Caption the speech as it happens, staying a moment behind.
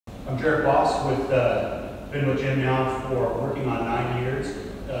I'm Jereck Boss with, been with Jim now for working on 9 years,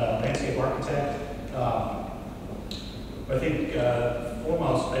 landscape architect. I think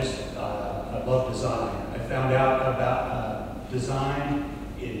foremost, I love design. I found out about design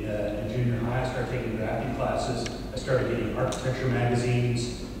in junior high. I started taking drafting classes. I started getting architecture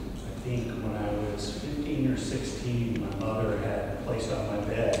magazines. I think when I was 15 or 16, my mother had placed on my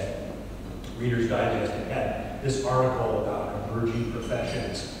bed Reader's Digest. It had this article about emerging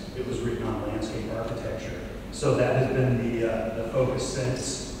professions. It was written on landscape architecture. So that has been the focus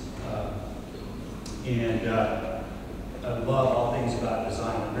since. I love all things about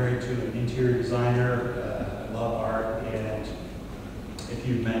design. I'm married to an interior designer. I love art, and if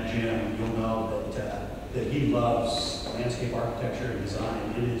you've met Jim, you'll know that he loves landscape architecture and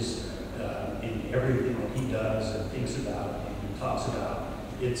design. It is in everything that he does and thinks about and talks about.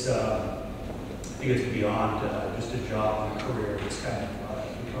 It's I think it's beyond just a job and a career. It's kind of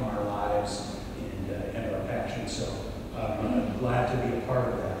become our lives and our passion. So I'm glad to be a part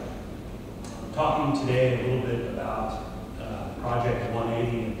of that. I'm talking today a little bit about Project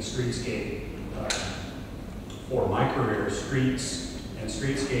 180 and the streetscape. For my career, streets and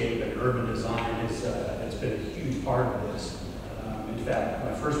streetscape and urban design has been a huge part of this. In fact,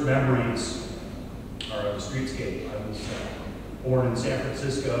 my first memories are of the streetscape. I was born in San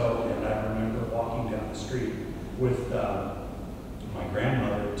Francisco, and I remember walking down the street with my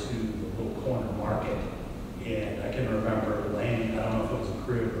grandmother to the little corner market. And I can remember laying, I don't know if it was a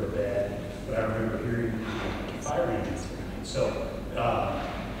crib or a bed, but I remember hearing fire engines. So,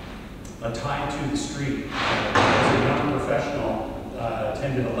 a tie to the street. As a young professional,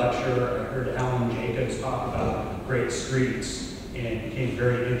 attended a lecture. I heard Alan Jacobs talk about great streets and became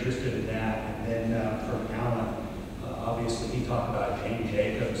very interested in that. And then from Alan, obviously he talked about Jane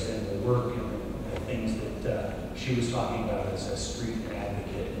Jacobs and the work and the things that she was talking about as a street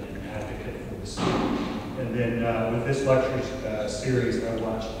advocate and an advocate for the city. And then with this lecture series, I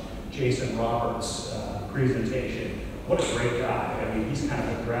watched Jason Roberts' presentation. What a great guy. I mean, he's kind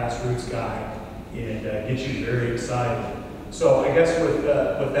of a grassroots guy and gets you very excited. So I guess with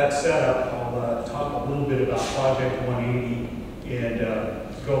that setup, I'll talk a little bit about Project 180 and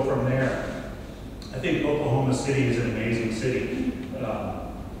go from there. I think Oklahoma City is an amazing city.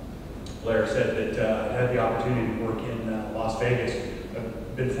 Blair said that I had the opportunity to work in Las Vegas.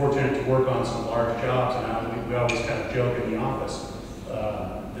 I've been fortunate to work on some large jobs, and we always kind of joke in the office.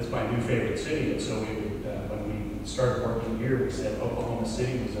 It's my new favorite city, and so when we started working here, we said Oklahoma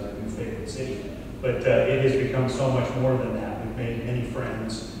City was our new favorite city. But it has become so much more than that. We've made many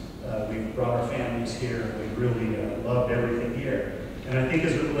friends. We've brought our families here. We really loved everything here. And I think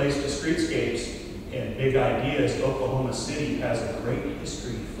as it relates to streetscapes and big ideas, Oklahoma City has a great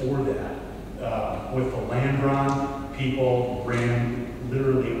history for that. With the land run, people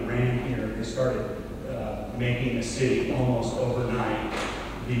literally ran here. They started making the city almost overnight.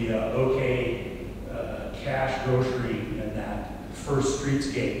 The OK Cash Grocery and that first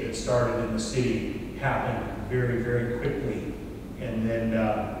streetscape that started in the city happened very, very quickly. And then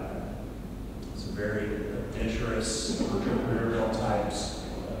some very adventurous entrepreneurial types,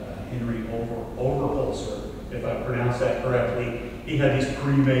 Henry Overholser, if I pronounced that correctly, he had these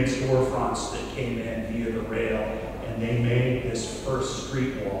pre-made storefronts that came in via the rail, and they made this first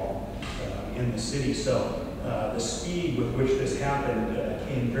street wall in the city. So the speed with which this happened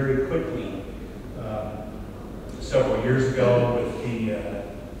came very quickly. Several years ago,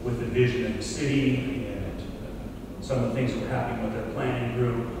 with the vision of the city and some of the things that were happening with their planning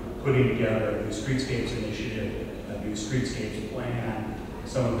group, putting together a new streetscapes initiative, a new streetscapes plan,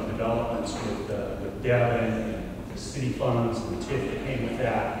 some of the developments with Devon and the city funds and the TIF that came with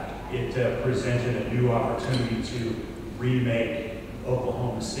that, it presented a new opportunity to remake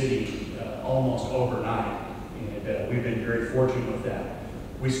Oklahoma City almost overnight. And we've been very fortunate with that.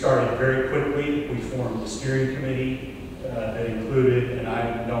 We started very quickly. We formed a steering committee that included, and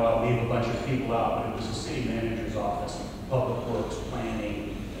I know I'll leave a bunch of people out, but it was the city manager's office, public works,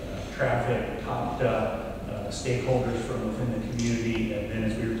 planning, traffic, top stakeholders from within the community. And then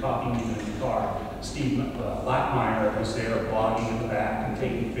as we were talking even in the car, Steve Blackmeyer was there blogging in the back and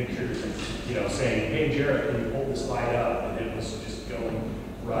taking pictures and saying, hey Jereck, can you hold this light up? And it was just going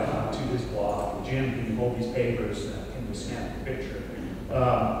right onto his blog. Jim, can you hold these papers? Can we snap a picture?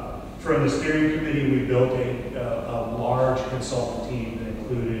 From the steering committee, we built a large consultant team that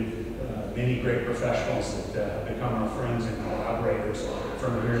included many great professionals that have become our friends and collaborators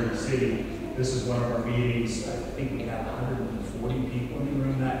from here in the city. This is one of our meetings. I think we had 140 people in the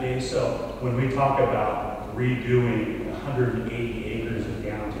room that day. So when we talk about redoing 180 acres of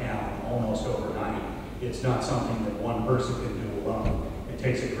downtown almost overnight, it's not something that one person can do alone. It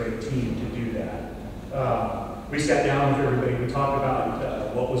takes a great team to do that. We sat down with everybody. We talked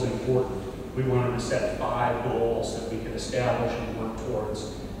about what was important. We wanted to set 5 goals that we could establish and work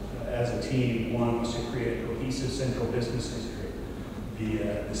towards as a team. One was to create a cohesive central business district.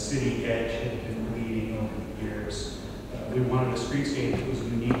 The city edge had been bleeding over the years. We wanted a streetscape that was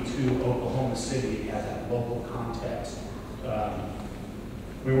unique to Oklahoma City, had that local context.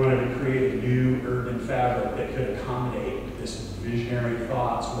 We wanted to create a new urban fabric that could accommodate this visionary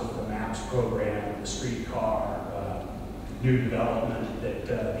thoughts with the MAPS program, the streetcar, new development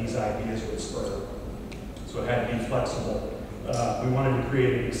that these ideas would spur. So it had to be flexible. We wanted to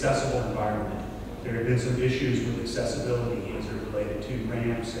create an accessible environment. There had been some issues with accessibility as it related to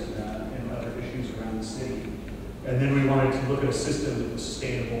ramps and other issues around the city. And then we wanted to look at a system that was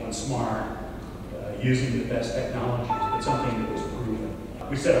sustainable and smart, using the best technologies, but something that was proven.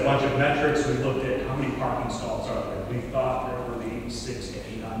 We set a bunch of metrics. We looked at how many parking stalls are there. We thought there were maybe 600 to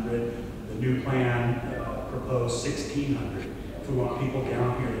 800. The new plan proposed 1,600. If we want people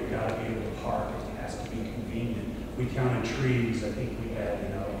down here, they've got to be able to park. It has to be convenient. We counted trees. I think we had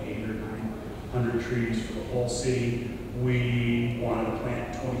 800 or 900 trees for the whole city. We wanted to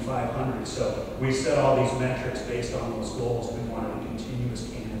plant 2,500. So we set all these metrics based on those goals. We wanted a continuous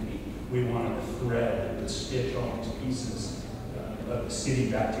canopy. We wanted a thread that would stitch all these pieces of the city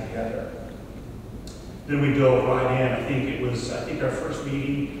back together. Then we dove right in. I think our first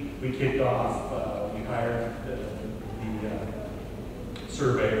meeting, we kicked off, we hired the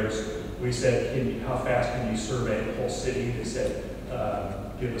surveyors. We said, how fast can you survey the whole city? They said,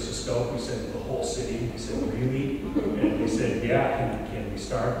 give us a scope. We said, the whole city. We said, really? And we said, yeah, can we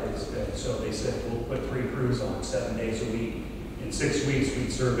start? So they said, we'll put 3 crews on 7 days a week. In 6 weeks,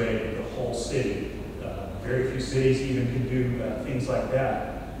 we'd survey the whole city. Very few cities even can do things like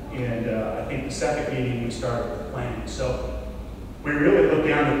that. And I think the second meeting, we started with planning. So we really looked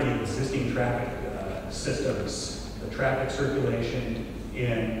down at the existing traffic systems, the traffic circulation,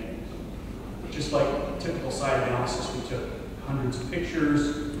 and just like typical site analysis, we took hundreds of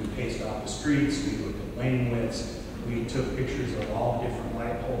pictures, we paced out the streets, we looked at lane widths, we took pictures of all the different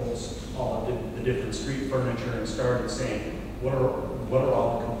light poles, all of the different street furniture, and started saying, what are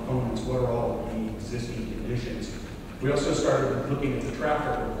all the components, what are all of the existing conditions. We also started looking at the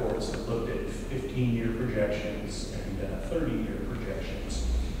traffic reports that looked at 15-year projections and 30-year projections.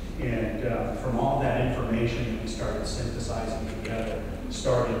 And from all that information that we started synthesizing together,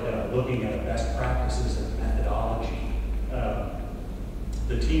 started looking at best practices and methodology.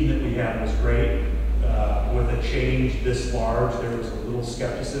 The team that we had was great. With a change this large, there was a little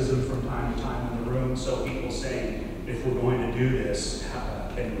skepticism from time to time in the room. So people saying, if we're going to do this,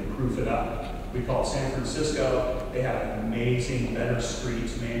 can we proof it up? We called San Francisco. They have an amazing Better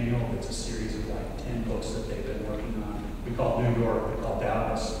Streets manual. It's a series of like 10 books that they've been working on. We called New York. We called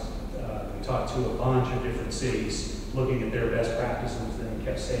Dallas. We talked to a bunch of different cities, looking at their best practices, and they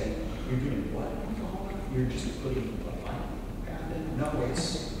kept saying, you're doing what? You're just putting a light path in? No,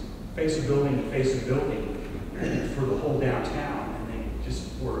 it's face of building to face of building for the whole downtown. And they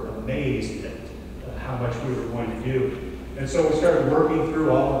just were amazed at how much we were going to do. And so we started working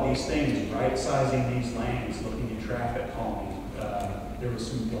through all of these things, right-sizing these lanes, looking at traffic calming. There was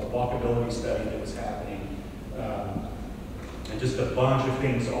some walkability study that was happening. And just a bunch of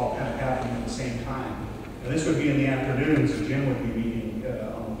things all kind of happening at the same time. And this would be in the afternoons, and Jim would be meeting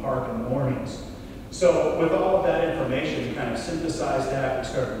on the park in the mornings. So with all of that information, we kind of synthesized that. We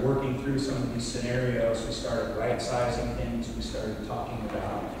started working through some of these scenarios. We started right-sizing things. We started talking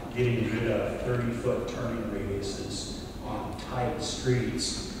about getting rid of 30-foot turning radiuses on tight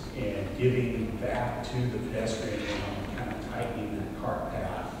streets and giving them back to the pedestrian lane, kind of tightening that car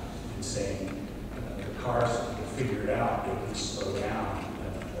path and saying the cars will figure it out, they can slow down,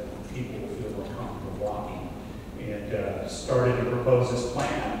 people will feel more comfortable walking. And started to propose this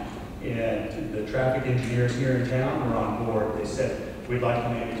plan. And the traffic engineers here in town were on board. They said, we'd like to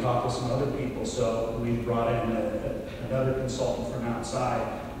maybe talk with some other people. So we brought in another consultant from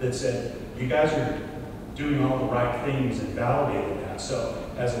outside that said, you guys are doing all the right things, and validated that. So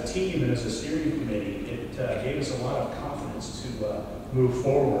as a team and as a steering committee, it gave us a lot of confidence to move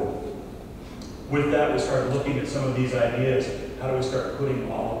forward. With that, we started looking at some of these ideas. How do we start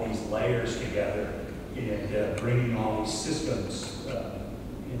putting all of these layers together and bringing all these systems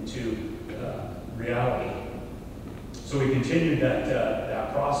into reality? So we continued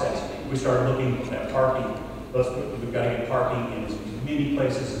that process. We started looking at parking. We've got to get parking in as many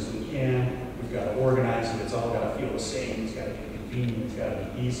places as we can. We've got to organize it. It's all got to feel the same. It's got to be convenient. It's got to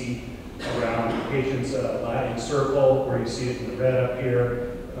be easy. Around Patience Lighting Circle, where you see it in the red up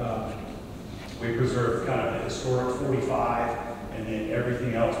here, we preserved kind of the historic 45 and then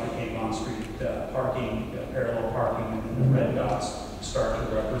everything else became on-street parking, parallel parking, and then the red dots start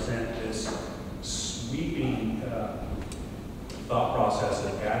to represent this sweeping thought process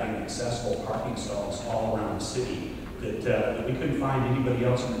of adding accessible parking stalls all around the city that we couldn't find anybody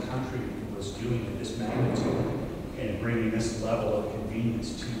else in the country who was doing at this magnitude and bringing this level of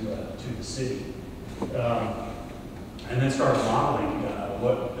convenience to the city. And then started modeling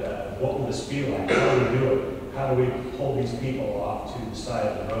what will this feel like? How do we do it? How do we pull these people off to the side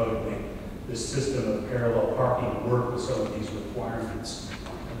of the road and make this system of parallel parking work with some of these requirements?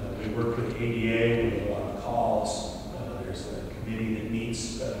 We work with ADA, we get a lot of calls. There's a committee that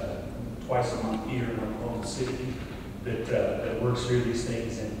meets twice a month here in Oklahoma City that works through these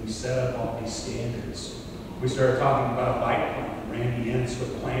things, and we set up all these standards. We started talking about a bike plan. Randy Ince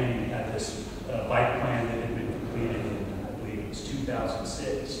with planning had this bike plan that had been completed in, I believe it was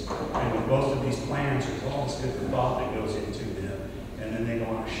 2006. And with most of these plans, there's all this good thought that goes into them, and then they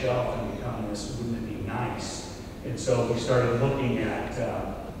go on a shelf and become this, wouldn't it be nice? And so we started looking at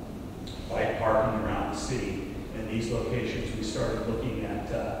bike parking around the city. In these locations, we started looking at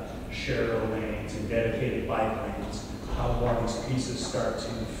share lanes and dedicated bike lanes. How all these pieces start to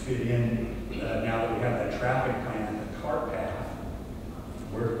fit in now that we have that traffic plan, the cart path,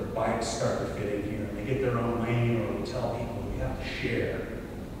 where the bikes start to fit in here, and they get their own lane, or we tell people we have to share.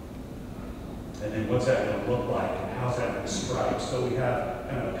 And then what's that going to look like, and how's that going to stripe? So we have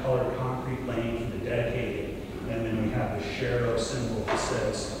kind of a colored concrete lane for the dedicated, and then we have the share symbol that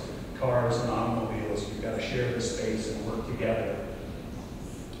says cars and automobiles, you've got to share the space and work together.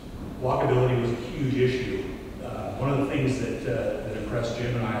 Walkability was a huge issue. One of the things that impressed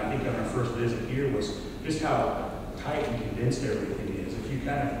Jim and I think on our first visit here was just how tight and condensed everything is. If you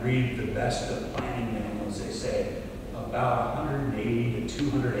kind of read the best of planning manuals, they say about 180 to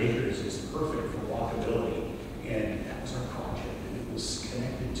 200 acres is perfect for walkability. And that was our project. And it was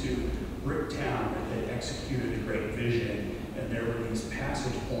connected to Bricktown that had executed a great vision, and there were these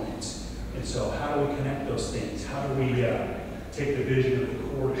passage points. And so how do we connect those things? How do we take the vision of the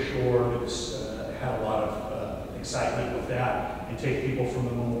core to shore that was, had a lot of excitement with that, and take people from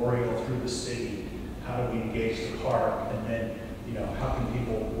the memorial through the city? How do we engage the park? And then, you know, how can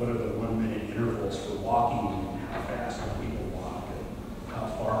people, what are the 1 minute intervals for walking, and how fast will people walk, and how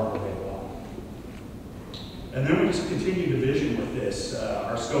far will they walk? And then we just continued to vision with this.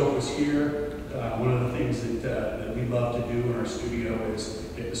 Our scope was here. One of the things that we love to do in our studio is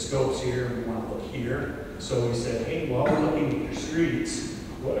if the scope's here, we want to look here. So we said, hey, while we're looking at your streets,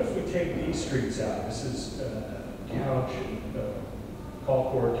 what if we take these streets out? This is couch,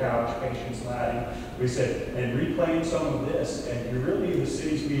 Colcord couch, patience lighting. We said, and reclaim some of this, and you're really, the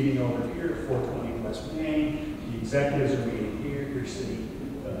city's meeting over here at 420 West Main, the executives are meeting here, your city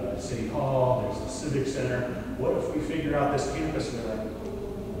hall, there's the civic center. What if we figure out this campus? And they're like,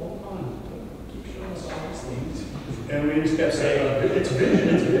 hold on, keep showing us all these things. And we just kept saying, it's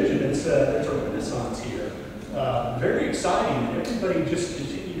vision, it's a renaissance here. Very exciting, and everybody just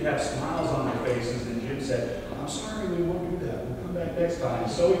continued to have smiles on their faces, and Jim said, I'm sorry, we won't do that. We'll come back next time.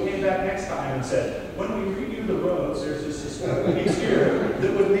 So we came back next time and said, when we redo the roads, there's this historic piece here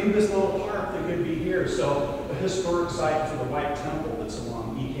that would leave this little park that could be here. So a historic site for the White Temple that's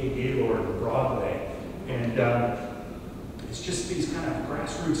along E.K. Gaylord and Broadway. And it's just these kind of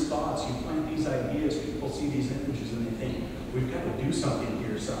grassroots thoughts. You plant these ideas, people see these images, and they think, we've got to do something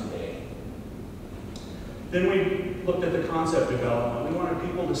here someday. Then we looked at the concept development. We wanted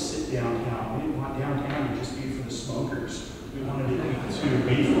people to sit downtown. We didn't want downtown to just be for the smokers. We wanted it to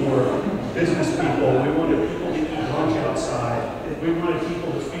be for business people. We wanted people to eat lunch outside. We wanted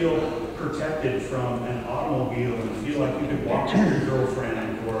people to feel protected from an automobile and feel like you could walk with your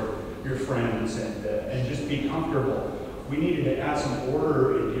girlfriend or your friends and just be comfortable. We needed to add some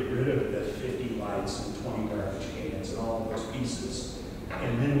order and get rid of the 50 lights and 20 garbage cans and all of those pieces.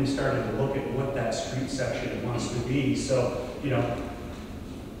 And then we started to look at what that street section wants to be. So, you know,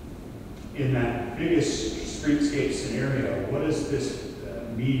 in that biggest streetscape scenario, what does this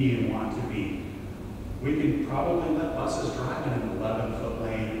median want to be? We can probably let buses drive in an 11-foot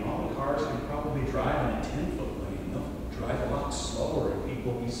lane, and all the cars can probably drive in a 10-foot lane. They'll drive a lot slower and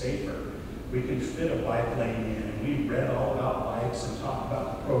people will be safer. We can fit a bike lane in, and we read all about bikes and talked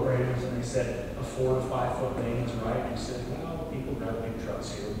about the programs, and they said a 4 to 5 foot lane is right. And we said, well, people drive big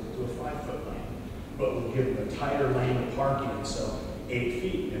trucks here, we'll do a 5-foot lane. But we'll give them a tighter lane of parking, so 8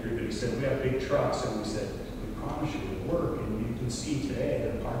 feet. And everybody said, we have big trucks, and we said, we promise you it'll work. And you can see today,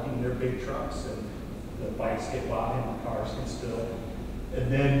 they're parking their big trucks, and the bikes get by and the cars can still. And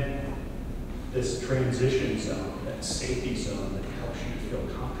then this transition zone, that safety zone that helps you to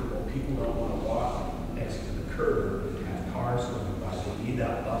feel comfortable. People don't want to walk next to the curb and have cars cars going by. They need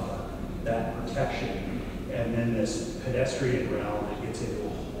that buffer, that protection. And then this pedestrian realm that gets into a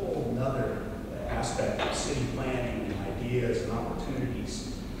whole nother aspect of city planning and ideas and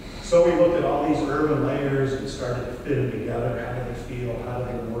opportunities. So we looked at all these urban layers and started to fit them together. How do they feel? How do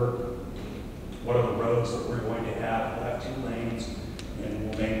they work? What are the roads that we're going to have? We'll have 2 lanes, and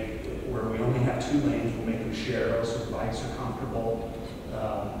we'll make, where we only have 2 lanes, we'll make them share so bikes are comfortable.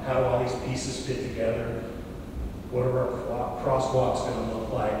 How do all these pieces fit together? What are our crosswalks going to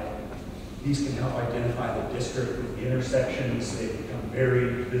look like? These can help identify the district with the intersections. They become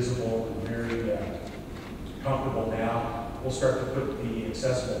very visible and very comfortable now. We'll start to put the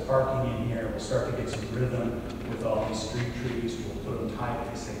accessible parking in here. We'll start to get some rhythm with all these street trees. We'll put them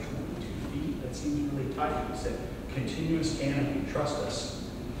tight. They say 22 feet. That seems really tight. We said continuous canopy. Trust us.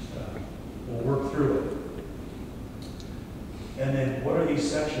 We'll work through it. And then what are these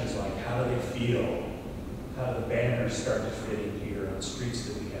sections like? How do they feel? How do the banners start to fit in here on streets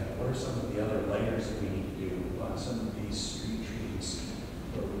that we have? What are some of the other layers that we need to do on some of these street trees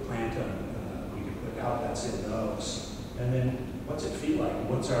where we plant them? We can put outlets in those. And then what's it feel like?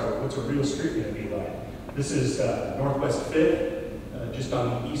 What's a real street going to be like? This is Northwest 5th, just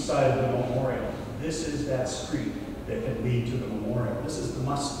on the east side of the memorial. This is that street that can lead to the memorial. This is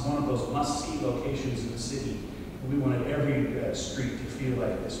one of those must-see locations in the city. We wanted every street to feel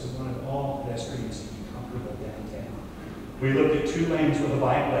like this. We wanted all pedestrians to be comfortable downtown. We looked at 2 lanes with a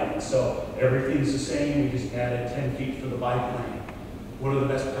bike lane, so everything's the same. We just added 10 feet for the bike lane. What are the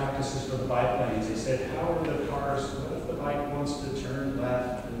best practices for the bike lanes? They said, how are the cars? What if the bike wants to turn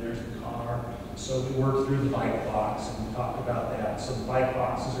left and there's a car? So we worked through the bike box and we talked about that. So the bike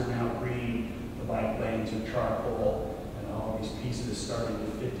boxes are now green, the bike lanes are charcoal, and all these pieces starting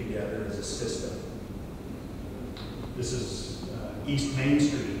to fit together as a system. This is East Main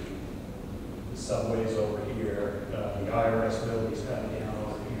Street. The subway's over here. The IRS building's kind of down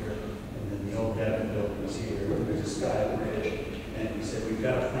over here. And then the old Devon building's here. There's a sky bridge. And we said, we've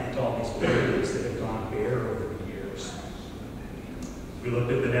got to plant all these buildings that have gone bare over the years. We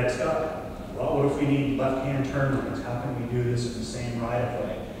looked at the next up. Well, what if we need left-hand turn lanes? How can we do this in the same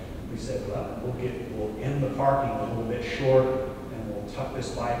right-of-way? We said, well, we'll end the parking a little bit short, and we'll tuck this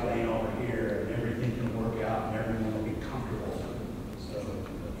bike lane over here, and everything can work out, and everyone will be comfortable. So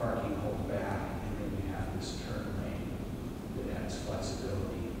the parking holds back, and then we have this turn lane that adds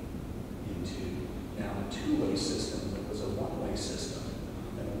flexibility into now a 2-way system that was a 1-way system.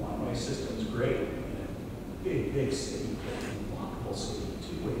 And a 1-way system is great in a big, big city, but in a walkable city,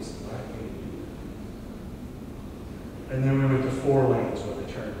 2 ways is the right way to do it. And then we went to 4 lanes with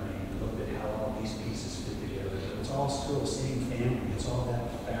a turn lane. Looked at how all these pieces fit together. It's all still the same family. It's all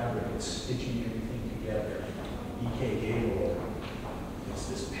that fabric. It's stitching everything together. E.K. Gaylord. It's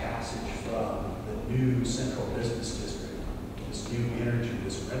this passage from the new central business district, this new energy,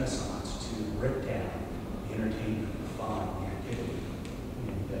 this renaissance to Bricktown, the entertainment, the fun, the activity,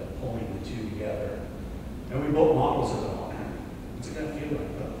 and pulling the 2 together. And we built models of it all. What's it going to feel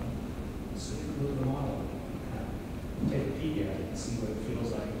like? Let's take a look at the model. Take a peek at it and see what it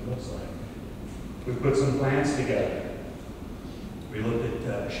feels like, it looks like. We put some plans together. We looked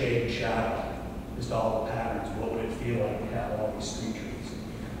at shade and shadow, just all the patterns. What would it feel like to have all these street trees?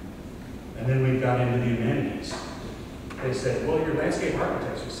 And then we got into the amenities. They said, well, you're landscape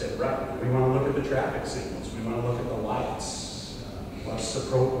architects. We said, right, we want to look at the traffic signals. We want to look at the lights. What's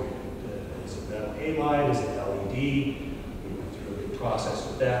appropriate? Is it a light? Is it LED? We went through a big process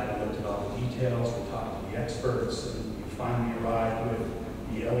with that. We looked at all the details. We talked to the experts. And finally arrived with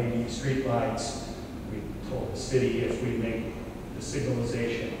the LED street lights. We told the city if we make the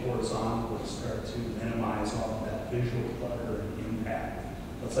signalization horizontal, we'll start to minimize all of that visual clutter and impact.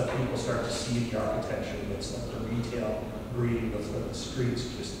 Let's let people start to see the architecture. Let's let the retail breathe. Let's let the streets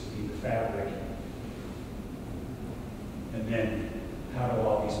just be the fabric. And then how do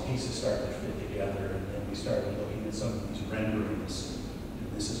all these pieces start to fit together? And then we started looking at some of these renderings.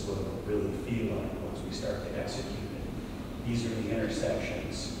 And this is what it will really feel like once we start to execute. These are the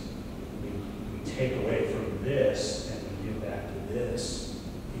intersections. We take away from this and we give back to this.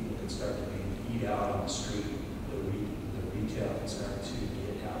 People can start to eat out on the street. The retail can start to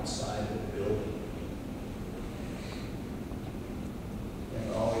get outside of the building. And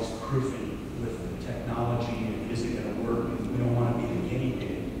we're always proofing with the technology and is it going to work? And we don't want to be the guinea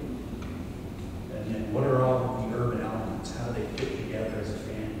pig. And then what are all of the urban elements? How do they fit together as a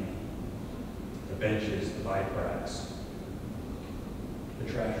family? The benches, the bike racks.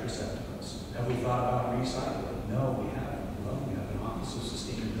 The trash receptacles. Have we thought about recycling? No, we haven't. Well, we have an Office of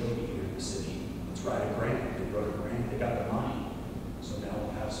Sustainability here in the city. Let's write a grant. They wrote a grant. They got the money. So now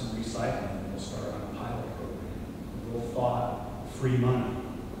we'll have some recycling and we'll start on a pilot program. little thought, free money,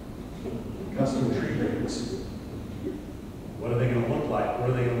 custom tree rings. What are they going to look like? What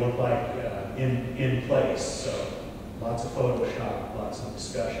are they going to look like in place? So lots of Photoshop, lots of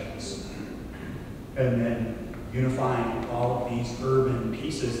discussions. And then unifying all of these urban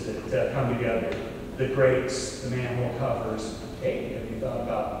pieces that come together. The grates, the manhole covers. Hey, have you thought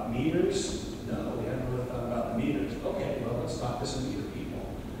about meters? No, we haven't really thought about the meters. Okay, well, let's talk to some meter people.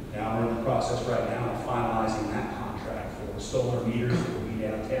 Now we're in the process right now of finalizing that contract for solar meters that will be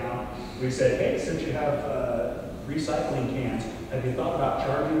downtown. We said, hey, since you have recycling cans, have you thought about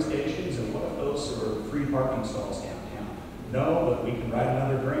charging stations, and what if those are free parking stalls downtown? No, but we can write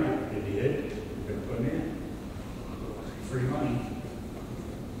another grant. They did. We're going to put them in. Free money.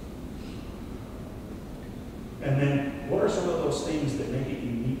 And then, what are some of those things that make it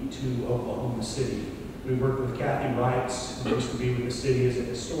unique to Oklahoma City? We worked with Kathy Wrights, who used to be with the city as a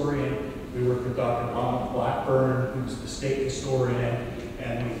historian. We worked with Dr. Ronald Blackburn, who's the state historian,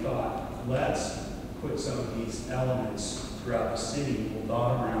 and we thought, let's put some of these elements throughout the city, we'll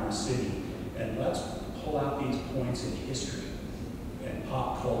dot them around the city, and let's pull out these points in history and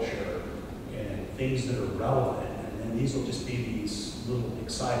pop culture and things that are relevant. And then these will just be these little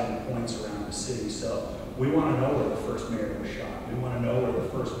exciting points around the city. So we want to know where the first mayor was shot. We want to know where the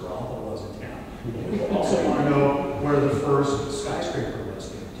first brothel was in town. We also want to know where the first skyscraper was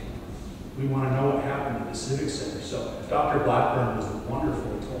downtown. We want to know what happened at the Civic Center. So Dr. Blackburn was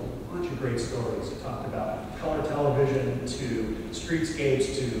wonderful. He told a bunch of great stories. He talked about color television to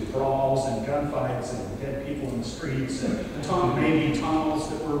streetscapes to brawls and gunfights and dead people in the streets and maybe tunnels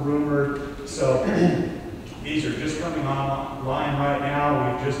that were rumored. So these are just coming online right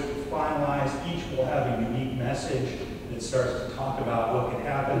now. We've just finalized. Each will have a unique message that starts to talk about what could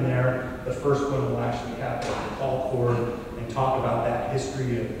happen there. The first one will actually happen at the call cord and talk about that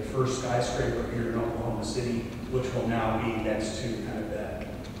history of the first skyscraper here in Oklahoma City, which will now be next to kind of that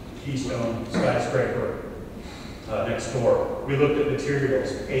Keystone skyscraper next door. We looked at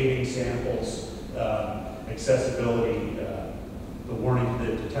materials, paving samples, accessibility,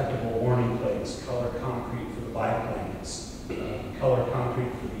 the detectable warning plates, color concrete for the bike lanes, color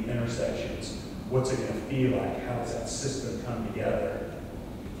concrete for the intersections. What's it going to feel like? How does that system come together?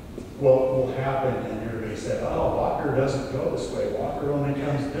 What will happen? And everybody said, oh, Walker doesn't go this way. Walker only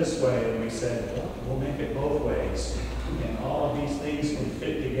comes this way. And we said, well, we'll make it both ways. And all of these things can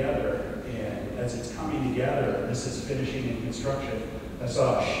fit together. And as it's coming together, this is finishing in construction. I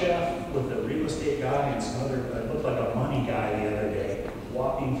saw a chef with a real estate guy and some other, it looked like a money guy the other day,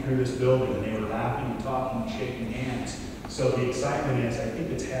 walking through this building, and they were laughing and talking and shaking hands. So the excitement is, I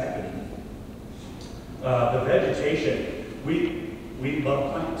think it's happening. The vegetation, we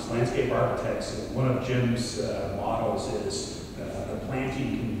love plants, landscape architects. One of Jim's mottos is the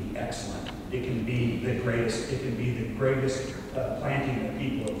planting can be excellent. It can be the greatest. It can be the greatest planting that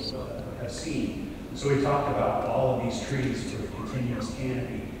people have seen. So we talked about all of these trees for the continuous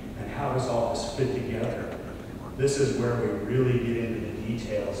canopy and how does all this fit together. This is where we really get into the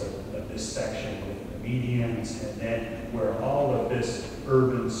details of this section with the medians, and then where all of this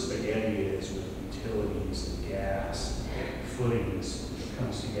urban spaghetti is with utilities and gas, footings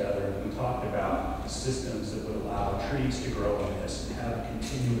comes together. And we talked about systems that would allow trees to grow in this and have a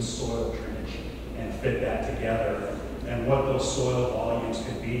continuous soil drainage and fit that together, and what those soil volumes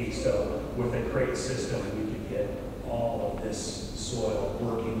could be. So with a crate system, we could get all of this soil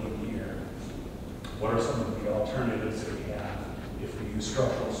working in here. What are some of the alternatives that we have if we use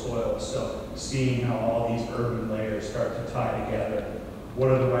structural soil? So seeing how all these urban layers start to tie together. What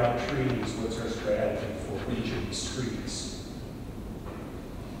are the right trees? What's our strategy for each of these streets?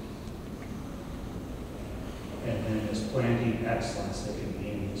 And then this planting excellence that can be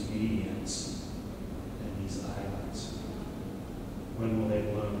in these medians and these islands. When will they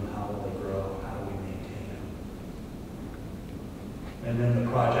bloom? How will they grow? How do we maintain them? And then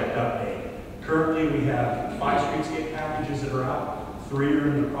the project update. Currently, we have 5 streetscape packages that are out. 3 are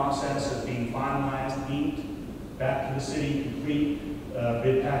in the process of being finalized, inked, back to the city, complete.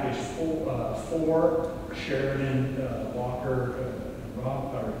 Bid package 4, Sheridan,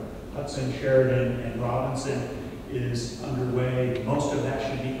 Walker, Hudson, Sheridan, and Robinson is underway. Most of that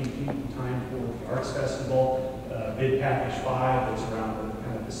should be complete in time for the Arts Festival. Bid package 5 is around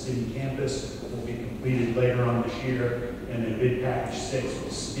kind of the city campus, will be completed later on this year. And then bid package 6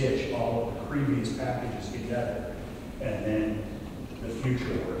 will stitch all of the previous packages together. And then the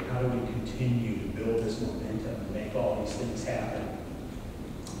future work. How do we continue to build this momentum and make all these things happen?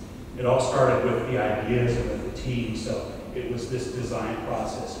 It all started with the ideas and with the team. So it was this design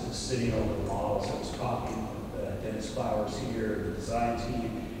process. It was sitting over the models. I was talking with Dennis Flowers here, the design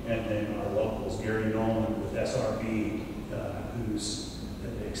team, And then our locals, Gary Nolan with SRB, who's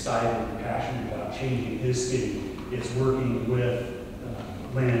excited and passionate about changing his city, is working with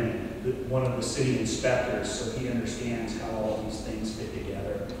Lynn, one of the city inspectors, so he understands how all these things fit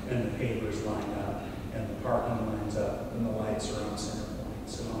together, and the pavers line up, and the parking lines up, and the lights are on center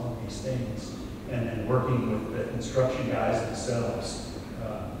points, and all of these things. And then working with the construction guys themselves,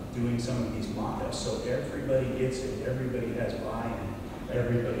 doing some of these mock-ups, so everybody gets it, everybody has buy-in,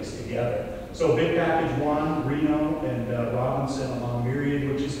 everybody's together. So bid package 1, Reno and Robinson along Myriad,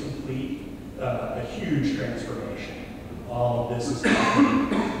 which is complete, a huge transformation. All of this is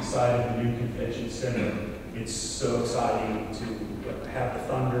happening inside of the new convention center. It's so exciting to have the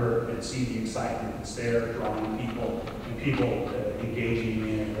thunder and see the excitement that's there, drawing people, and people engaging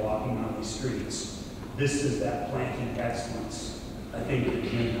in and walking on these streets. This is that planting excellence, I think, that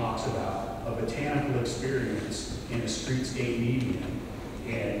Jim talks about, a botanical experience in a streetscape medium.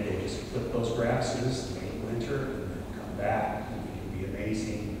 And they just flip those grasses, they winter, and then come back, and it can be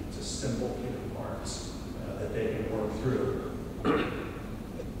amazing. It's a simple few parts that they can work through.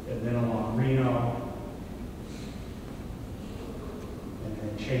 And then along Reno, and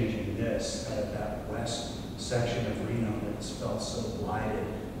then changing this, that west section of Reno that's felt so blighted,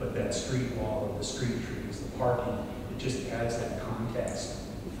 but that street wall of the street trees, the parking, it just adds that context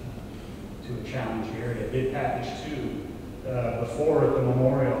to a challenged area. Bid package 2. Before at the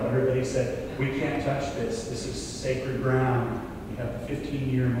memorial, everybody said, we can't touch this. This is sacred ground. We have the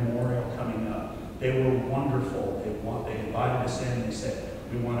 15-year memorial coming up. They were wonderful. They invited us in. They said,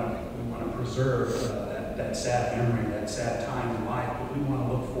 we want to preserve that sad memory, that sad time in life, but we want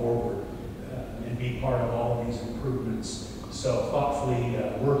to look forward and be part of all of these improvements. So thoughtfully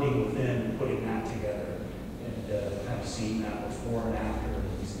working within, putting that together, and kind of seeing that before and after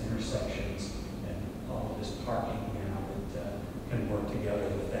these intersections and all of this parking can work together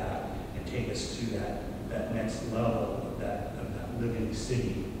with that and take us to that next level of that living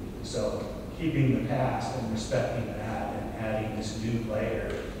city. So keeping the past and respecting that and adding this new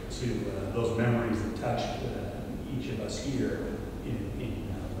layer to those memories that touched each of us here in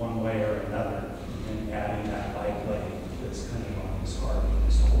one way or another, and adding that bike lane that's kind of on this heart,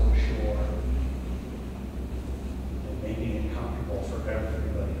 this core shore, and making it comfortable for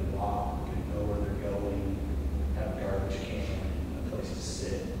everybody to walk and know where they're going, have a garbage can, place to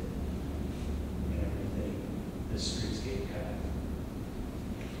sit, and everything. This streetscape kind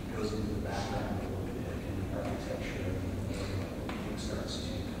of goes into the background a little bit, and the architecture and everything starts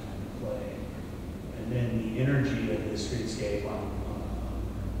to kind of play. And then the energy of the streetscape on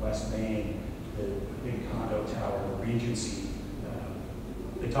West Main, the big condo tower, the Regency.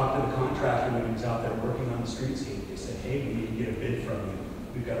 They talked to the contractor when he was out there working on the streetscape. They said, hey, we need to get a bid from you.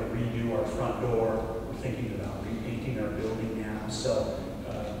 We've got to redo our front door. We're thinking about repainting our building now. So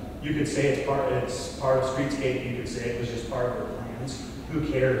you could say it's part of streetscape. You could say it was just part of their plans.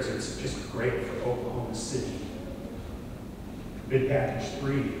 Who cares? It's just great for Oklahoma City. Bid package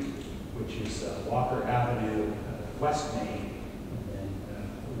 3, which is Walker Avenue, West Main, and then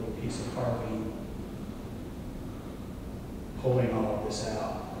a little piece of carving, pulling all of this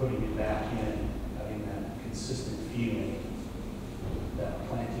out, putting it back in, having that consistent feeling, that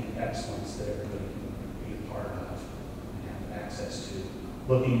planting excellence that everybody can be a part of and have access to.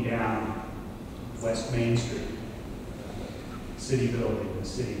 Looking down West Main Street, city building,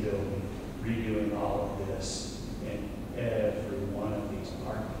 redoing all of this, and every one of these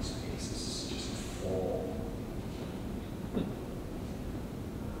parking spaces is just full.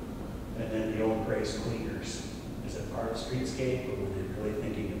 And then the old Grace Cleaners. Is it part of streetscape, or were they really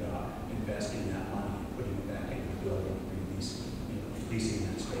thinking about investing that money and putting it back into the building, leasing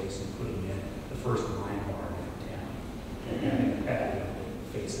that space and putting in the first wine bar downtown and having a patio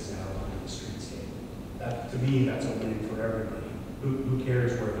that faces out onto the streetscape? That, to me, that's a win for everybody. Who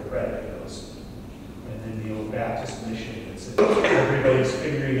cares where the credit goes? And then the old Baptist mission that says everybody's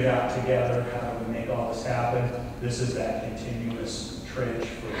figuring it out together. How do we make all this happen? This is that continuous trench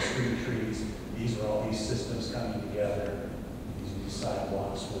for the street trees. These are all these systems coming together. These new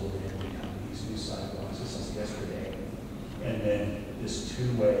sidewalks will then become these new sidewalks. This is yesterday. And then this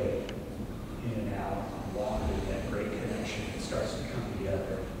two-way in and out on Walker, that great connection that starts to come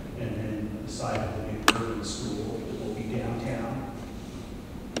together. And then the side of the new urban school that will be downtown.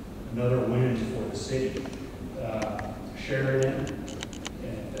 Another win for the city. Sheridan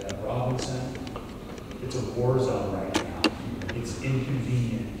and Robinson. It's a war zone right now. It's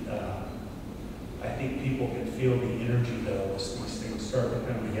inconvenient. I think people can feel the energy though as these things start to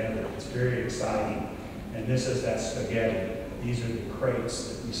come together. It's very exciting. And this is that spaghetti. These are the crates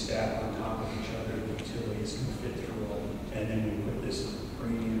that we stack on top of each other. The utilities can fit through them. And then we put this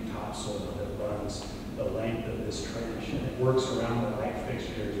premium topsoil that runs the length of this trench, and it works around the light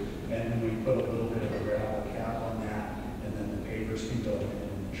fixtures. And then we put a little bit of a gravel cap on that, and then the pavers can go in,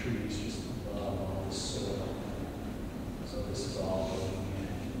 and the trees just love all this soil. So this is all going in,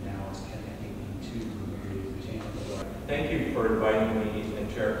 and now it's connecting to Myriad Botanical Garden. Thank you for inviting me and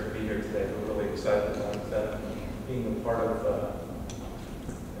Jereck to be here today. We're really excited about being a part of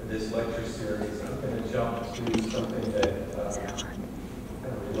this lecture series. I'm going to jump to something that kind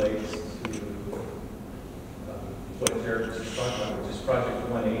of relates to what Jereck was just talking about, which is Project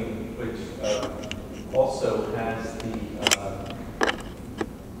 180, which also has the,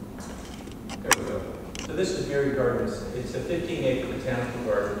 there we go. So this is Myriad Gardens. It's a 15-acre botanical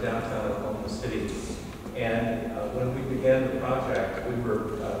garden downtown Oklahoma City. And when we began the project, we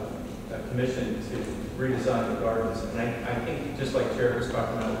were commissioned to redesign the gardens. And I think, just like Jereck was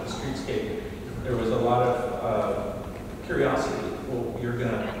talking about with the streetscape, there was a lot of curiosity. Well, you're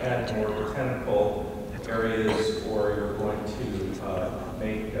going to add more botanical areas, or you're going to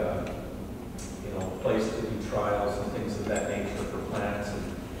make a place to do trials and things of that nature for plants.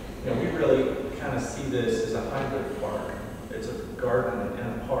 And we really kind of see this as a hybrid park. It's a garden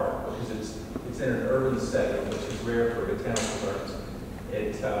and a park because it's in an urban setting, which is rare for botanical gardens.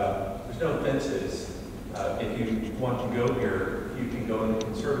 There's no fences. If you want to go here, you can go in the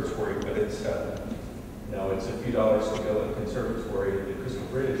conservatory, but it's it's a few dollars to go in the conservatory at the Crystal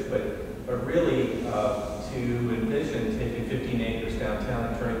Bridge. But really, to envision taking 15 acres downtown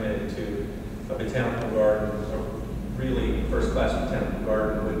and turning that into a botanical garden, a really first-class botanical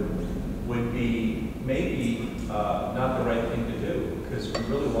garden, would be maybe not the right thing to do, because we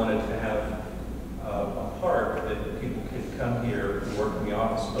really wanted to have a park that people could come here and work in the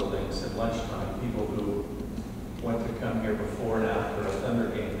office buildings at lunchtime. People who want to come here before and after a Thunder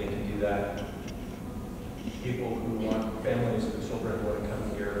game, they can do that. People who want families with children want to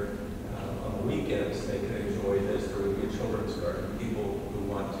come here on the weekends, they can enjoy this. There would be a children's garden. People who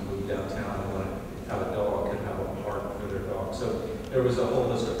want to move downtown and want to have a dog can have a park for their dog. So there was a whole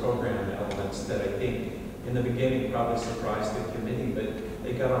list of program elements that I think in the beginning probably surprised the committee, but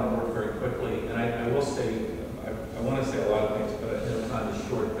they got on board very quickly. And I will say, I want to say a lot of things, but I know time is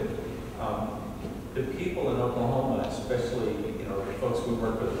short. But the people in Oklahoma, especially the folks we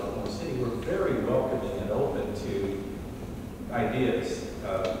work with in Oklahoma City, were very welcoming and open to ideas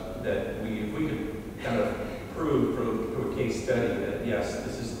that if we could kind of prove through a case study that yes,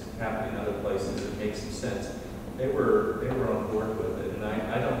 this is happening in other places, it makes some sense. They were on board with it, and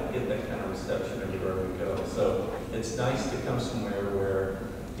I don't get that kind of reception everywhere we go. So it's nice to come somewhere where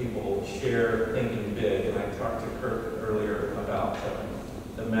people share thinking big. And I talked to Kirk earlier about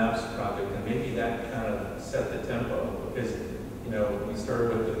the MAPS project, and maybe that kind of set the tempo, because we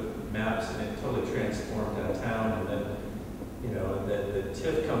started with the MAPS and it totally transformed downtown, and then and then the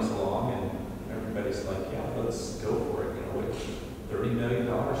TIF comes along and everybody's like, yeah, let's go for it. With $30 million,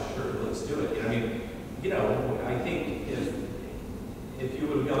 sure, let's do it. I think if you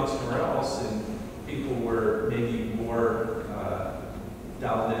would have gone somewhere else and people were maybe more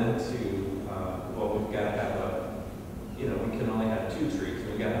dialed into, we've got to have we can only have 2 trees.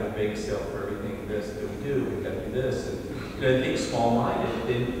 We've got to have a bake sale for everything this that we do. We've got to do this. And I think small-minded,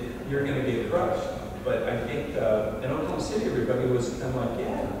 then you're going to get crushed. But I think in Oklahoma City, everybody was kind of like,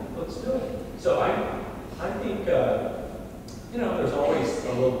 yeah, let's do it. So I think there's always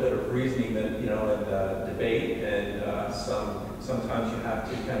a little bit of reasoning that and debate, and sometimes you have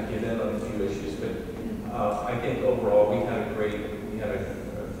to kind of give in on a few issues. But I think overall we had a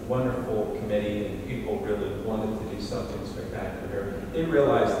wonderful committee, and people really wanted to do something spectacular. They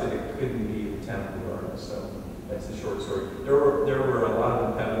realized that it couldn't be a botanical garden, so that's the short story. There were a lot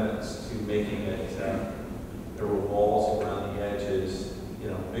of impediments to making it. There were walls around the edges,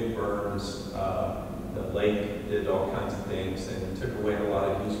 big berms. The lake did all kinds of things and took away a lot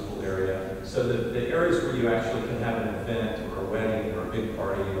of useful area. So the areas where you actually can have an event or a wedding or a big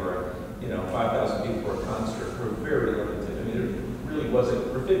party or 5,000 people for a concert were very limited. I mean, it really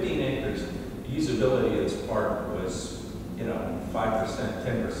wasn't, for 15 acres, the usability of this park was 5%,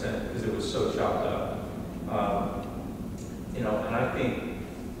 10%, because it was so chopped up. And I think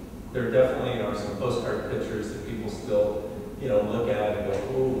there definitely are some postcard pictures that people still look at and go,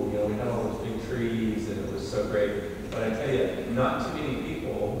 oh, we had all those big trees and it was so great. But I tell you, not too many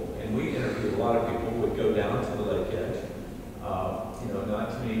people, and we interviewed a lot of people, would go down to the lake edge.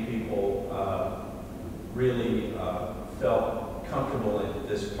 Not too many people really felt comfortable in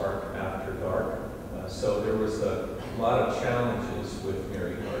this park after dark. So there was a lot of challenges with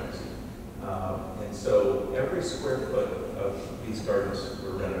Myriad Gardens. And so every square foot of these gardens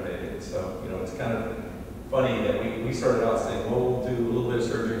were renovated. So, it's kind of funny that we started out saying, well, we'll do a little bit of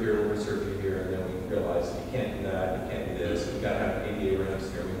surgery here, a little bit of surgery here, and then we realized you can't do that, you can't do this, we've got to have ADA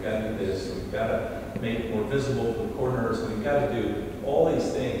ramps here, we've got to do this, we've got to make it more visible for the corners, we've got to do all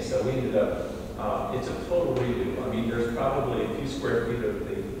these things. So we ended up, it's a total redo. I mean, there's probably a few square feet of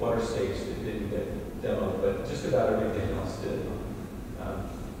the water stage that didn't get demoed, but just about everything else did.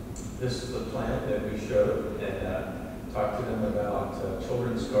 This is the plan that we showed, and talked to them about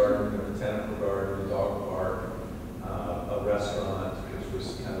children's garden, the botanical garden, the dog park, a restaurant, which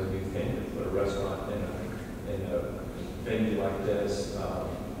was kind of a new thing, to put a restaurant in a venue like this,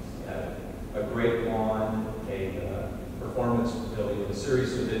 a great lawn, a performance pavilion, a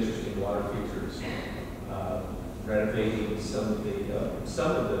series of interesting water features, renovating some of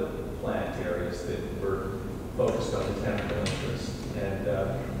the plant areas that were focused on botanical interest. And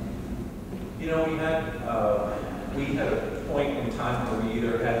you know, we had a point in time where we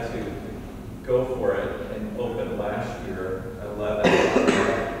either had to go for it and open last year at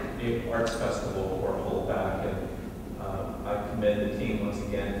 11, big arts festival, or hold back. And I commend the team once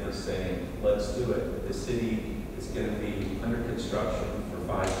again for saying, let's do it. The city is going to be under construction for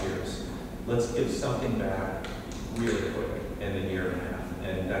 5 years. Let's give something back really quick in a year and a half.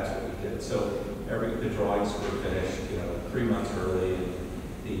 And that's what we did. So the drawings were finished, 3 months early.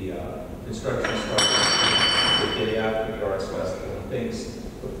 The construction started the day after the arts festival.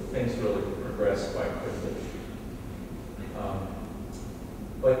 Things really progressed quite quickly.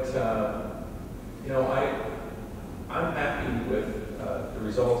 I'm happy with the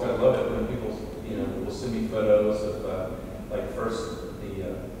results. I love it when people, will send me photos of, like first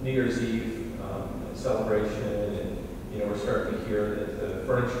the New Year's Eve celebration, and we're starting to hear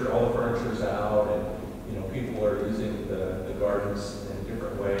that all the furniture's out, and people are using the gardens in a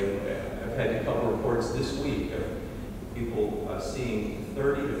different way. I've had a couple reports this week of people seeing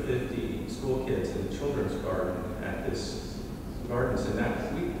 30 to 50 school kids in the children's garden at this gardens, and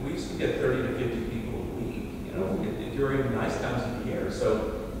that we used to get 30 to 50 people a week, during nice times of the year.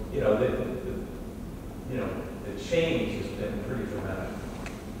 So, the change has been pretty dramatic.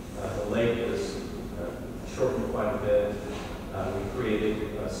 The lake was shortened quite a bit. We created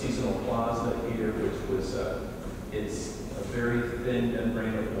a seasonal plaza here, which was it's a very thin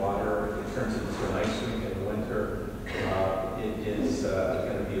membrane of water. It turns into an ice rink in the winter. It is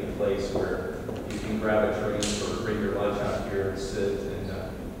going to be a place where you can grab a drink or bring your lunch out here and sit and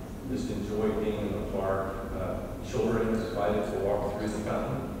just enjoy being in the park. Children are invited to walk through the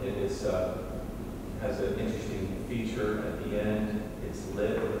fountain. It has an interesting feature at the end. It's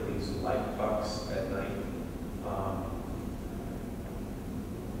lit with these light pucks at night.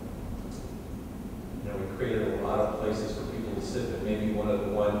 We created a lot of places for people to sit, and maybe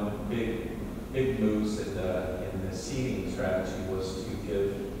one big moves in the seating strategy was to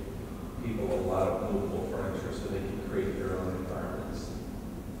give people a lot of movable furniture so they can create their own environments.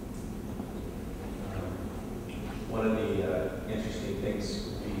 One of the interesting things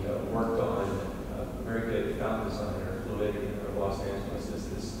we worked on, a very good fountain designer, Fluid in Los Angeles, is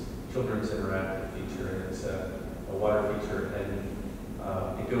this children's interactive feature, and it's a water feature, and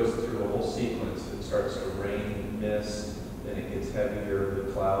it goes through a whole sequence. It starts to rain, mist, then it gets heavier,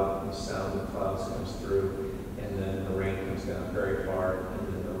 the sound of clouds comes through, and then the rain comes down very hard, and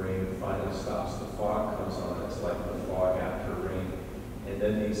then the rain finally stops. The fog comes on. It's like the fog after rain. And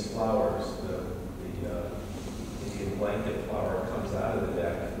then these flowers, the Indian blanket flower comes out of the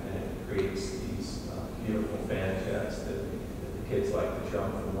deck, and it creates these beautiful fan jets that the kids like to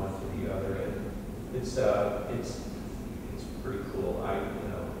jump from one to the other. And it's pretty cool.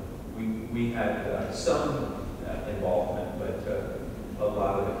 We had some involvement, but a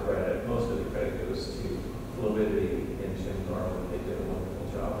lot of the credit, most of the credit goes to Fluidity and Jim Garland. They did a wonderful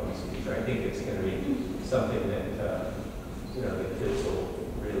job on this feature. I think it's going to be something that the kids will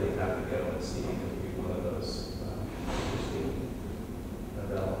really have to go and see. It'll be one of those interesting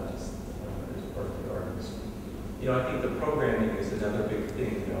developments as part of the gardens. I think the programming is another big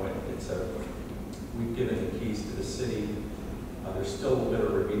thing. We've given the keys to the city. There's still a little bit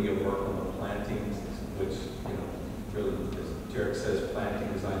of remedial work on the plantings, which, really, as Jereck says,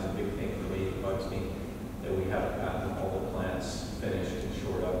 planting design's a big thing for me. It bugs me that we haven't gotten all the plants finished and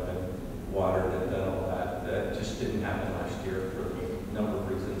shored up and watered and done all that. That just didn't happen last year for a number of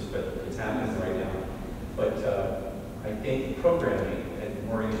reasons, but it's happening right now. But I think programming, and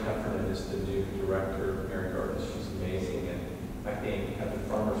Maureen Heffernan is the new director of Myriad Gardens. She's amazing, and I think having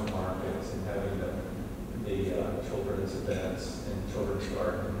farmers markets and having the children's events and children's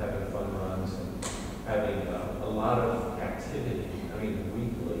garden, and having fun runs, and having a lot of activity,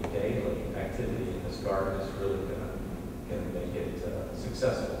 weekly, daily activity in this garden is really going to make it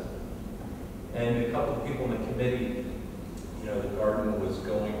successful. And a couple of people in the committee, you know, the garden was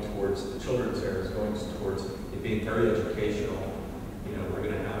going towards, the children's area was going towards it being very educational. You know, we're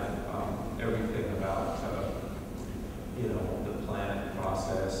going to have everything about, you know, the plant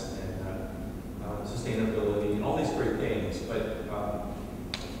process and sustainability and all these great things. But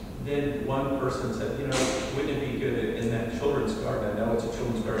then one person said, you know, wouldn't it be good in that children's garden? I know it's a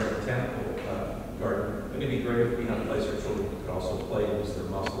children's garden, a botanical garden. Wouldn't it be great if we had a place where children could also play, use their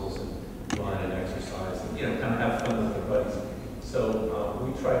muscles, and run and exercise, and, you know, kind of have fun with their buddies? So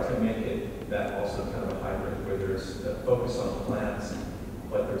we tried to make it that also kind of a hybrid, where there's a focus on plants,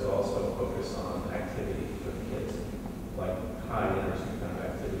 but there's also a focus on activity for the kids, like high energy kind of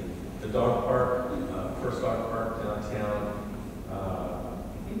activity. The dog park, first dog park downtown, I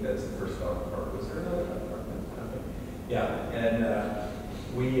think that's the first dog park. Was there another dog park? Okay. Yeah, and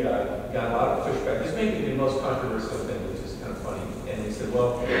we got a lot of pushback. This may be the most controversial thing, which is kind of funny. And he said,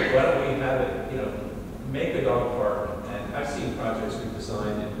 well, why don't we have it, you know, make a dog park. And I've seen projects we've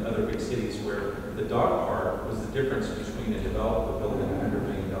designed in other big cities where the dog park was the difference between a developer building a $100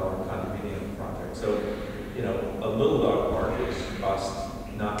 million condominium project. So, you know, a little dog park is cost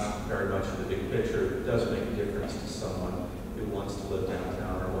not very much in the big picture. It does make a difference to someone who wants to live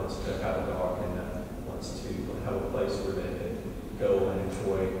downtown or wants to have a dog and wants to have a place where they can go and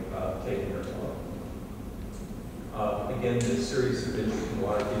enjoy taking their dog. Again, this series of interesting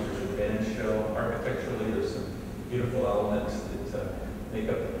water features a band show. Architecturally, there's some beautiful elements that make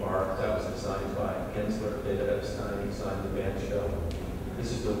up the park. That was designed by Gensler. David Epstein designed the band show.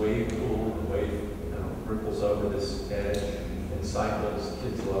 This is the wave pool. The wave ripples over this edge, and cyclists,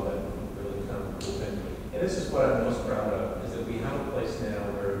 kids love it. Really kind of cool thing. And this is what I'm most proud of, is that we have a place now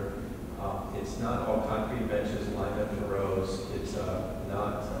where it's not all concrete benches lined up in rows. It's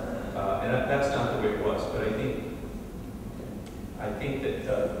not, and that's not the way it was. But I think that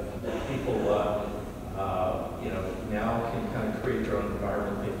people, you know, now can kind of create their own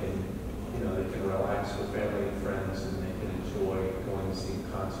environment. They can, you know, they can relax with family and friends, and they can enjoy going to see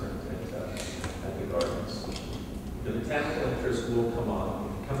concerts at the gardens. The botanical interest will come on.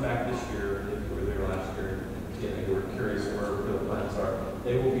 Come back this year if you were there last year. And you were curious where the plants are.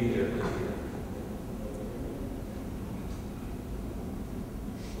 They will be there this year.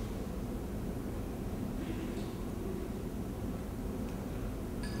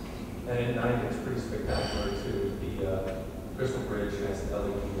 And at night, it's pretty spectacular too. The Crystal Bridge has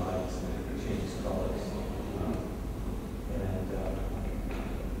LED lights and it changes colors.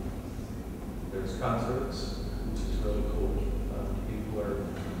 There's concerts, which is really cool. People are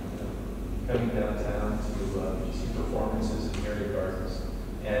coming downtown to see performances in Myriad Gardens.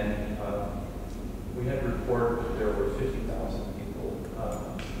 And we had a report that there were 50,000 people. I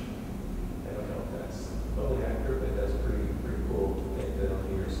don't know if that's totally accurate, but that's pretty cool to think that on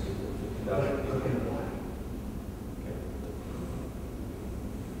New Year's Eve, 50,000 people.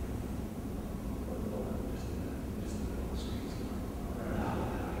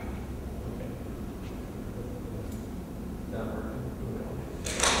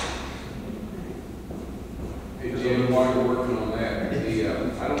 While you're working on that, I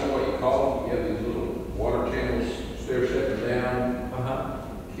don't know what you call them. You have these little water channels, stair stepping down.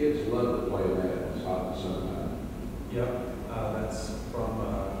 Kids love to play in that. It's hot in the summertime. Yep, that's from,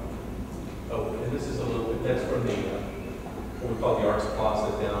 and this is a little bit, that's from the, what we call the Arts Plaza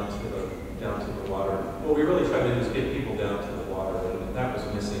down to the water. What we really try to do is get people down to the water, and that was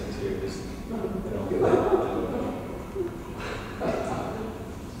missing too. Just, you know,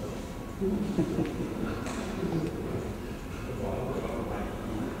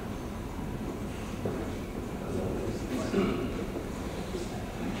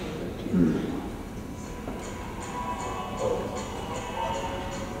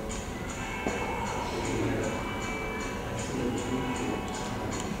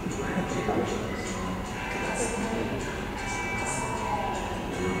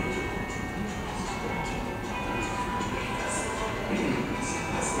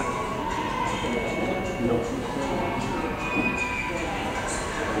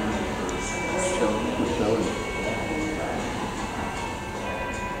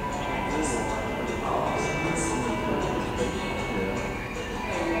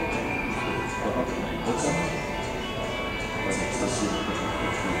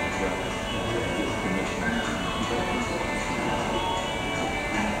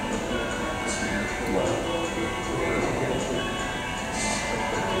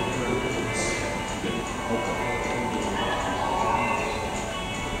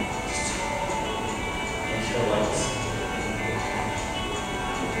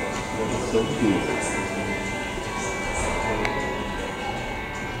 So cool.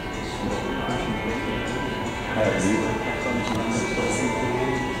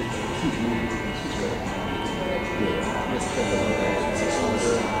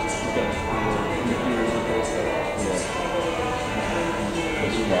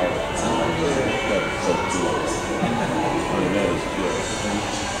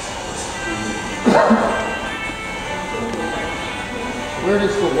 Where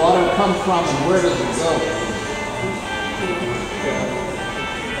does the water come from and where does it go?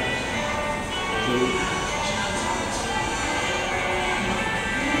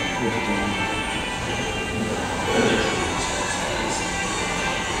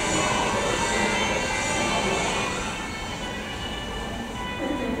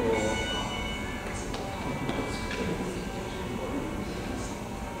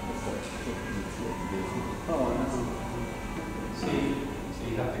 So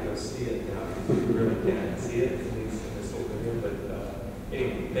you have to go see it now, because you really can't see it in this whole video, but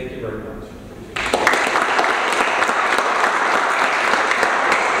anyway, thank you very much.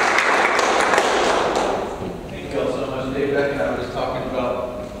 Thank you all so much. Dave Beck and I were just talking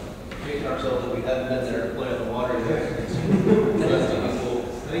about getting ourselves that we hadn't been there to play in the water yet.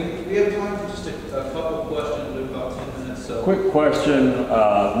 I think we have time for just a couple questions. We have about 10 minutes. So. Quick question,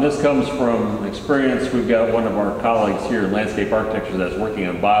 and this comes from experience. We've got one of our colleagues here in landscape architecture that's working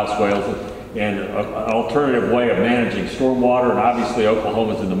on bioswales and an alternative way of managing stormwater, and obviously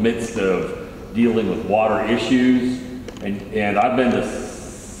Oklahoma's in the midst of dealing with water issues, and I've been to,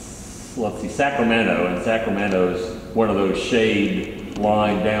 let's see, Sacramento, and Sacramento's one of those shade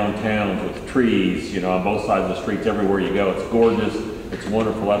lined downtowns with trees, you know, on both sides of the streets everywhere you go. It's gorgeous, it's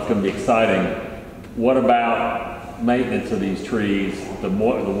wonderful, that's going to be exciting. What about maintenance of these trees, the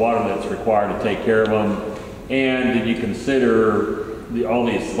water that's required to take care of them? And did you consider all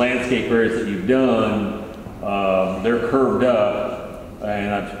these landscape areas that you've done, they're curved up,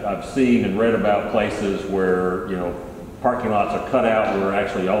 and I've seen and read about places where, you know, parking lots are cut out where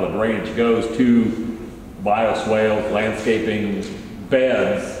actually all the drainage goes to bioswales, landscaping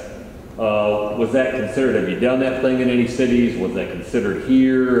beds. Was that considered? Have you done that thing in any cities? Was that considered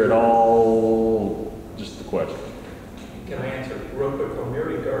here at all? Just a question. Can I answer real quick? On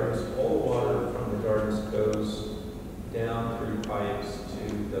Myriad Gardens, all the water from the gardens goes down through pipes to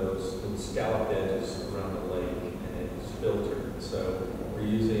those little scalloped edges around the lake, and it's filtered. So we're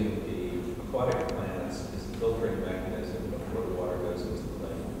using the aquatic plants as a filtering mechanism before the water goes into the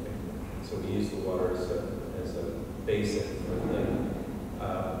lake. So we use the water as a basin for the lake.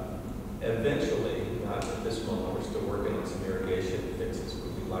 Eventually, not at this moment, we're still working on some irrigation fixes,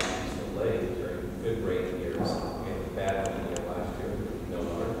 but we'd like to use the lake during good rain years. We had a bad rain year last year, no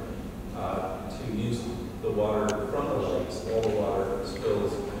water, to use the water from the lakes. All the water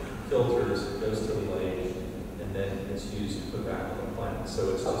spills, filters, goes to the lake, and then it's used to put back on the plant.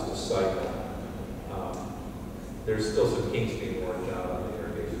 So it's just a cycle. There's still some kinks being worked out on the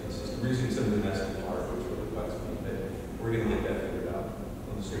irrigation system. We're using some domestic water, which really bugs me, but we're going to get that figured out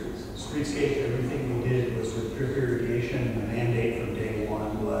on the streets. Streetscape, everything we did was with drip irrigation. The mandate from day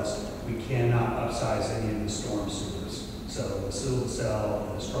one was we cannot upsize any of the storm sewers. So the sill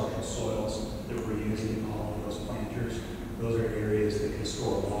cell, the structural soils that we're using in all of those planters, those are areas that can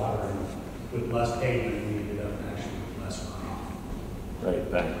store water. And with less pavement, we ended up actually with less runoff. Great,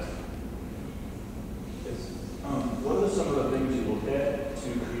 thanks. What are some of the things you looked at to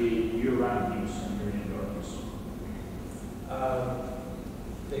create year-round use in Myriad Gardens?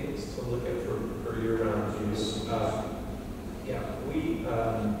 Things to look at for year-round use. Yeah,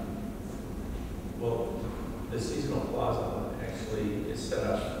 well, the seasonal plaza actually is set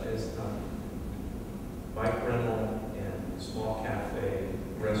up as bike rental and small cafe,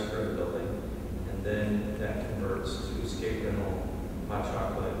 restaurant building, and then that converts to skate rental, hot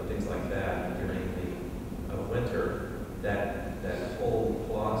chocolate, things like that during the winter. That whole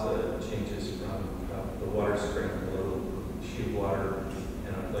plaza changes from the water spring, a little sheet of water,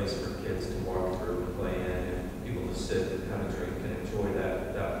 and a place for kids to walk through and play in, and people to sit and have a drink and enjoy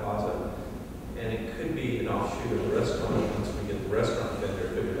that plaza. And it could be an offshoot of the restaurant once we get the restaurant vendor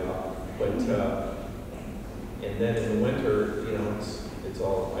figured out. But and then in the winter, you know, it's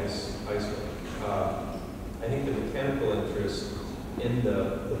all ice rink. I think the mechanical interest in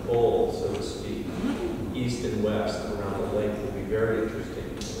the bowl, so to speak, east and west around the lake will be very interesting.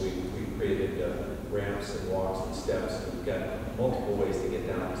 We created ramps and walks and steps. We've got multiple ways to get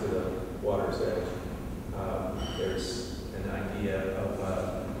down to the water's edge. There's an idea of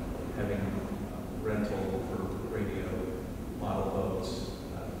having rental for radio model boats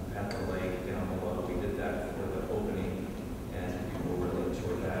at the lake down below.